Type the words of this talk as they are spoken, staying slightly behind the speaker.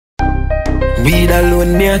Weed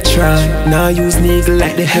alone me a try. Now use needle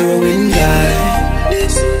like the heroin guy.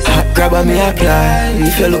 Hot grabber me apply.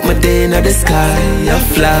 If you look my day in the sky, I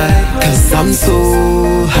fly. Cause I'm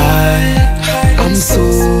so high, I'm so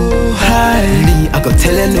high. Me, I go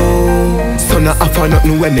tell you no. So not offer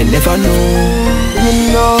nothing when me never know.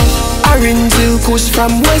 You know, orange hill kush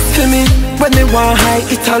from west for me. When they want high,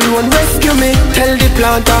 it alone rescue me. Tell the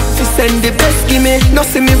planter to send the best give me. No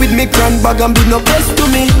see me with me grand bag and be no best to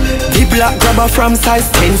me. The black grabber from size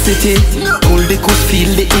 10 city. Hold the kush, feel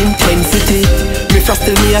the intensity. Me frost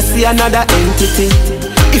till me I see another entity.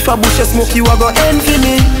 If a bush a smoke you a go envy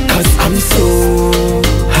me. Cause I'm so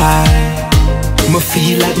high, me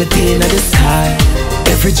feel like me in the sky.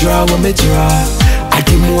 Every draw when me draw, I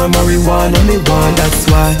give more marijuana me want. That's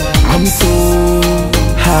why I'm so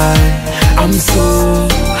high, I'm so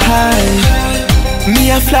high.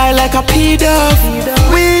 Me a fly like a P-dove.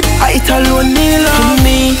 Weed, I eat alone me love.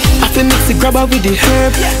 Me, I feel mix the grabber with the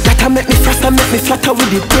herb. That'll make me frost and make me flatter with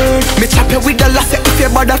the bird. Me chop it with the lasso if you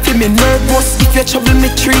bother feel me nervous. If you trouble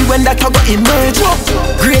me tree when that I go emerge.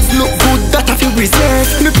 Grades look good, that I feel reserve.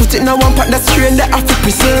 Me put it in a one pot that's strain that I feel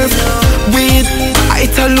preserve. Weed, I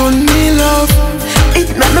eat alone me love.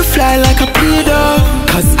 It make me fly like a P-dove.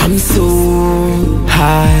 Cause I'm so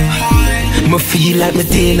high, me feel like me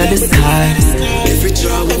in the sky. Every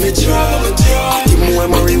draw when me draw, I think more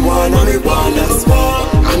marijuana me want. That's why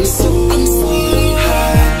I'm so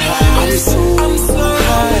high, I'm so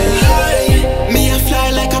high. Me a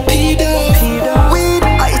fly like a P-dove. Weed,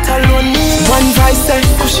 I eat alone me. One vice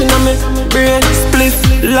cushion on me brain. Spliff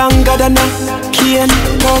longer than a cane.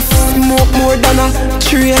 Puff smoke more than a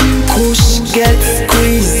train. Kush get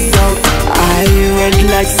squeezed out, I red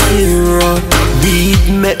like syrup. Weed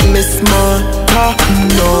make me smarter.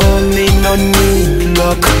 No, me no need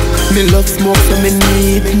luck. Me love smoke so me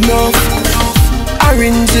need enough.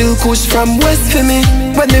 Orange hill kush from west for me.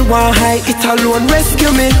 When they want high, it alone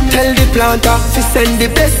rescue me. Tell the planter to send the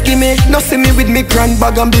best give me. No see me with me grand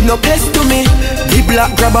bag and be no pest to me. The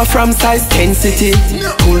black grabber from size 10 city.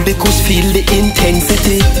 Hold the kush, feel the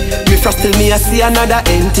intensity. Me frost till me I see another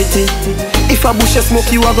entity. If a bush a smoke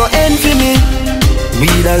you a go envy me.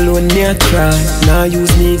 Weed alone me a try. Now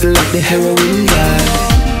use needle like the heroin guy.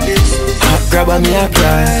 Hot grabber me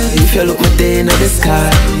apply. If you look my day in the sky,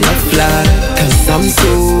 I fly. Cause I'm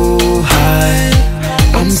so high,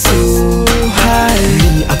 I'm so high.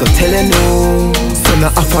 Me, I go tell you no. So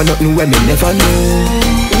not offer nothing when me never know.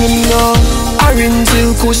 You know, orange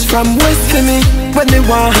hill kush from west for me. When they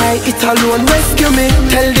want high, it alone rescue me.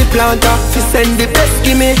 Tell the planter to send the best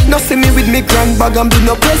give me. No see me with me grand bag and be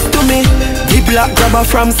no pest to me. The black grabber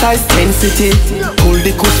from size 10 city. Hold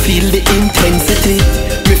the kush, feel the intensity.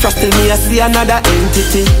 Me frost till me I see another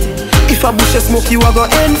entity. If a bush a smoke you a go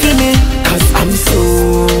envy me. Cause I'm so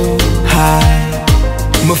high,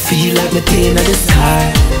 me feel like me in the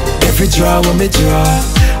sky. Every draw when me draw,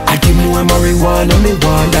 I give more marijuana me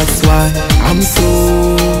want. That's why I'm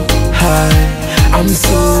so high, I'm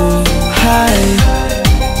so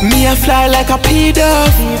high. Me a fly like a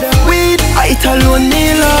P-dove. Weed, I eat alone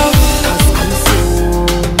me love.